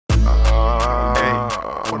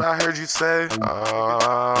what I heard you say.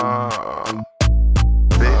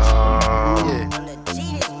 Bitch.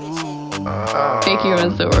 Fakie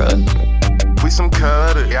runs the world. We some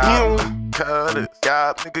cutters, yeah. Cutters,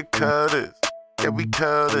 yeah. Nigga cutters, yeah. We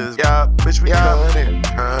cutters, yeah. Bitch, we cuttin'.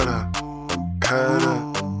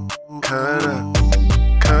 Cutter.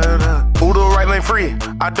 Who the right lane free?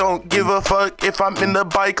 I don't give a fuck if I'm in the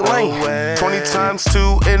bike lane. 20 times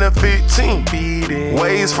 2 in a 15.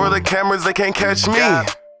 Ways for the cameras, they can't catch me.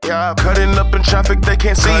 Yeah, cutting up in traffic, they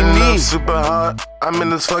can't see me. Super hot, I'm in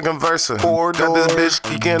this fucking Versa. Got this bitch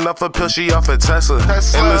geeking off a pill, she off a Tesla. In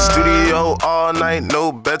the studio all night,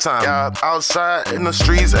 no bedtime. Yeah, outside in the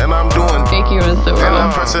streets, and I'm doing Fakie runs the world. And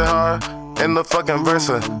I'm pressing hard in the fucking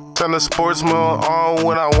Versa. Turn the sports mode on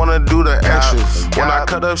when I wanna do the extras. When I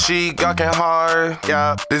cut up, she gawking hard.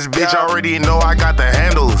 Yeah, this bitch already know I got the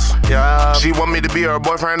handles. Yeah, she want me to be her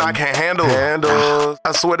boyfriend, I can't handle.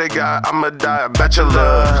 I swear to God, I'ma die a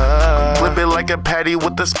bachelor. Flip it like a patty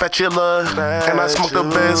with the spatula. And I smoke the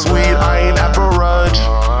best weed, I ain't average.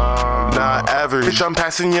 Not average. Bitch, I'm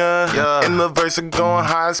passing ya. In the Versa going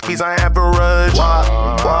high speeds, I ain't average.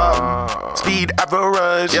 Speed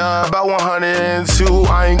average. About 102,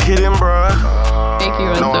 I ain't kidding, bruh. Fakie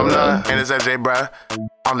runs the No, I'm world. not. And it's FJ, bruh.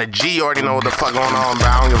 On the G, you already know what the fuck going on, bruh.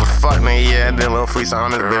 I don't give a fuck, man. Yeah, I did a little freestyle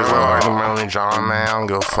on this bitch. We're already really John, man. I don't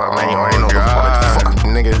give a fuck, man. You already know the fuck,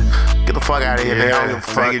 nigga. Get the fuck out of here, nigga. I don't give a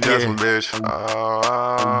fuck. Fakiejustin, bitch.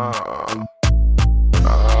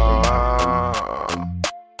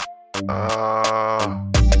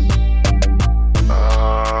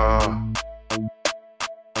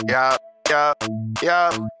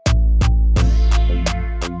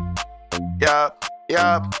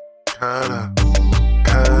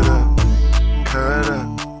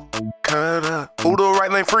 Cutter. Who the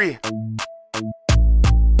right lane free?